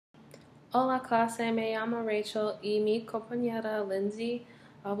Hola clase, me llamo Rachel y mi compañera Lindsay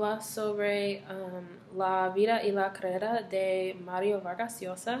habla sobre la vida y la carrera de Mario Vargas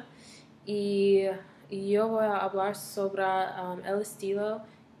Llosa y yo voy a hablar sobre el estilo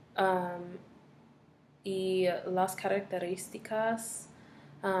um, y las características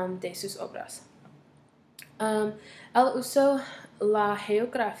de sus obras. Um, Él usó la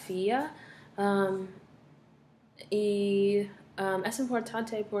geografía um, y es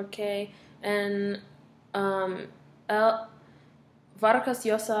importante porque en el Vargas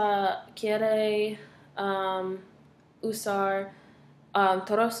Llosa quiere usar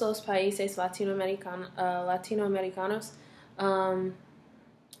todos los países latinoamericanos um,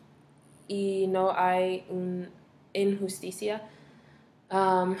 y no hay una injusticia.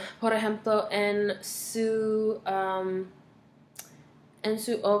 Por ejemplo, en su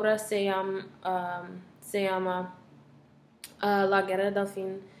obra se llama La guerra del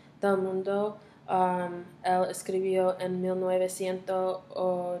fin del mundo. Él escribió en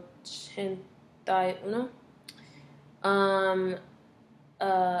 1981. Um,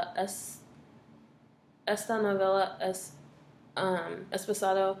 esta novela es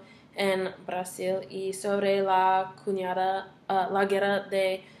basada en Brasil y sobre la guerra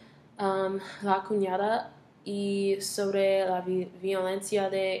de la cuñada y sobre la violencia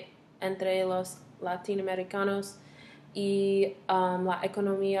entre los latinoamericanos y la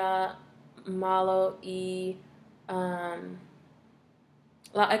economía malo y um,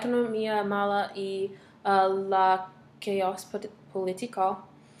 la economía mala y la chaos político.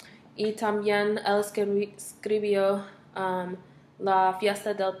 Y también él escribió La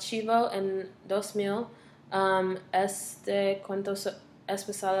fiesta del chivo en 2000. Este cuento es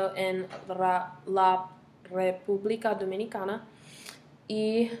basado en la República Dominicana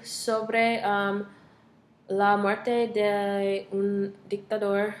y sobre la muerte de un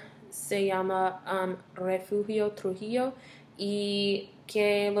dictador se llama Refugio Trujillo y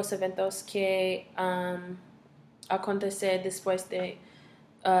que los eventos que acontecen después de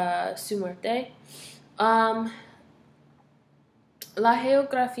su muerte. La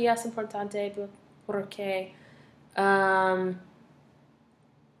geografía es importante porque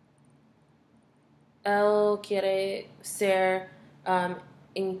él quiere ser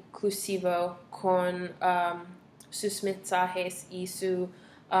inclusivo con sus mensajes y sus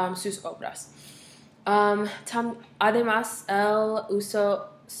obras. Además, él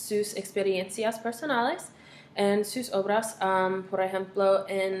usó sus experiencias personales en sus obras, por ejemplo,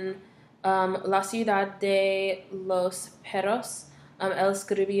 en la ciudad de los perros. Él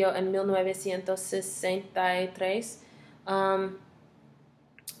escribió en 1963.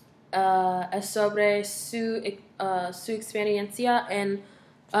 Es sobre su experiencia en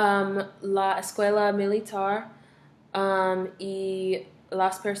la escuela militar y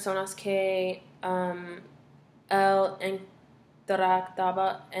las personas que él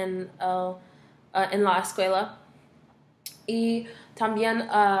interactuaba en la escuela. Y también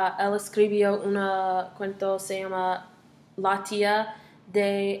él escribió un cuento se llama La tía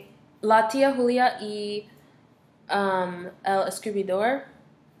Julia y el escribidor.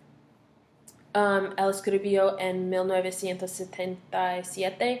 Él escribió en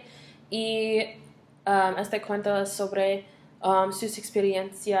 1977 y este cuento es sobre sus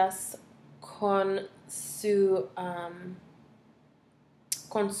experiencias con su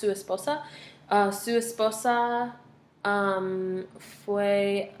esposa. Su esposa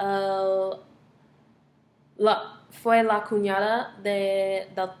fue la cuñada del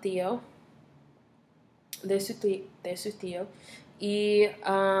tío, de su tío. Y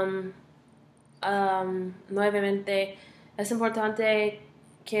nuevamente es importante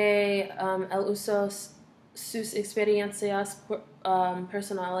que él usó sus experiencias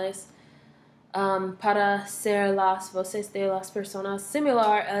personales para ser las voces de las personas,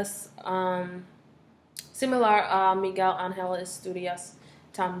 similar a Miguel Ángel Estudias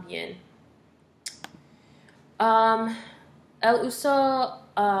también. Él usó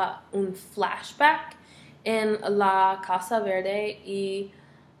un flashback en la Casa Verde y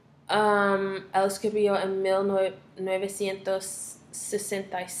él escribió en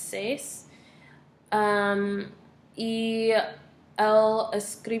 1966 y él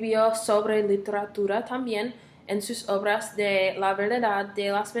escribió sobre literatura también en sus obras de La verdad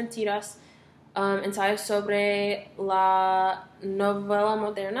de las mentiras, ensayos sobre la novela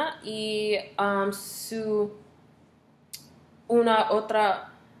moderna y una otra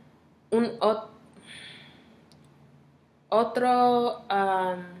un otro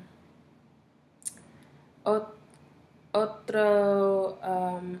otra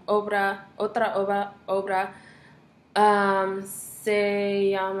obra se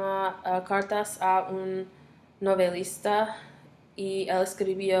llama Cartas a un novelista y él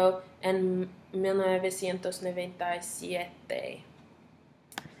escribió en 1997.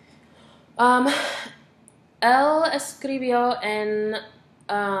 Él escribió en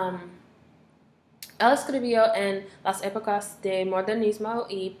Él escribió en las épocas de modernismo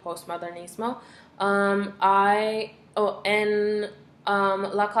y postmodernismo. En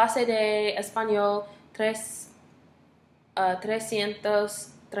la clase de español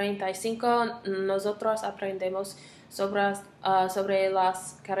 335 nosotros aprendemos sobre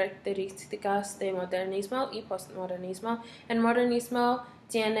las características de modernismo y postmodernismo. El modernismo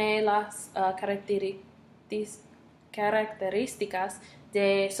tiene las características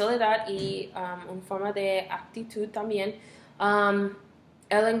de soledad y una forma de actitud también.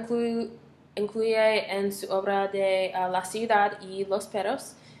 Él incluye en su obra de La ciudad y los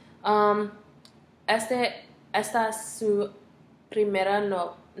perros. Esta es su primera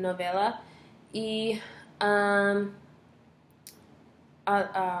novela y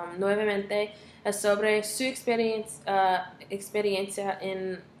nuevamente es sobre su experiencia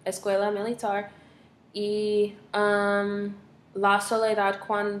en escuela militar y la soledad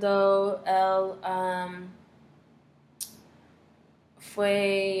cuando él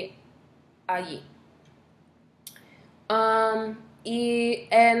fue allí. Y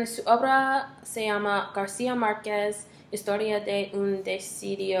en su obra se llama García Márquez, Historia de un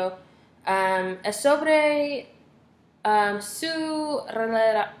Desidio. Es sobre su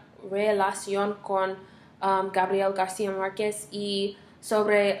relación con Gabriel García Márquez y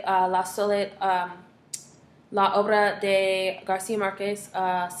sobre la obra de García Márquez,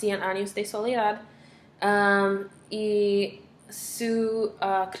 100 años de soledad, y su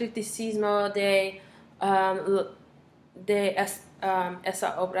criticismo de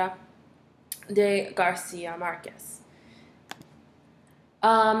esa obra de García Márquez.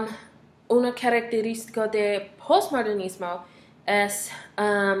 Una característica de postmodernismo es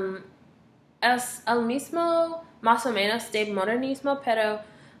el mismo más o menos de modernismo, pero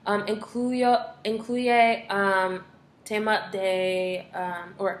incluye tema de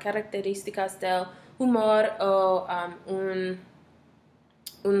o características del humor o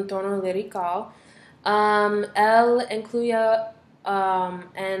un tono lírico. Él incluye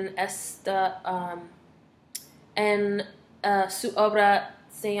en su obra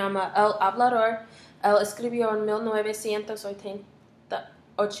se llama El Hablador. Él escribió en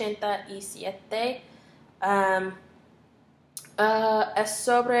 1987. Es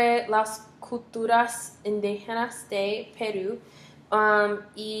sobre las culturas indígenas de Perú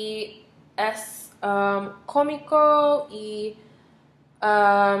y es cómico y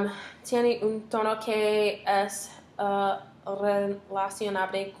tiene un tono que es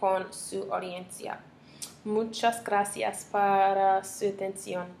relacionable con su audiencia. Muchas gracias por su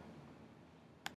atención.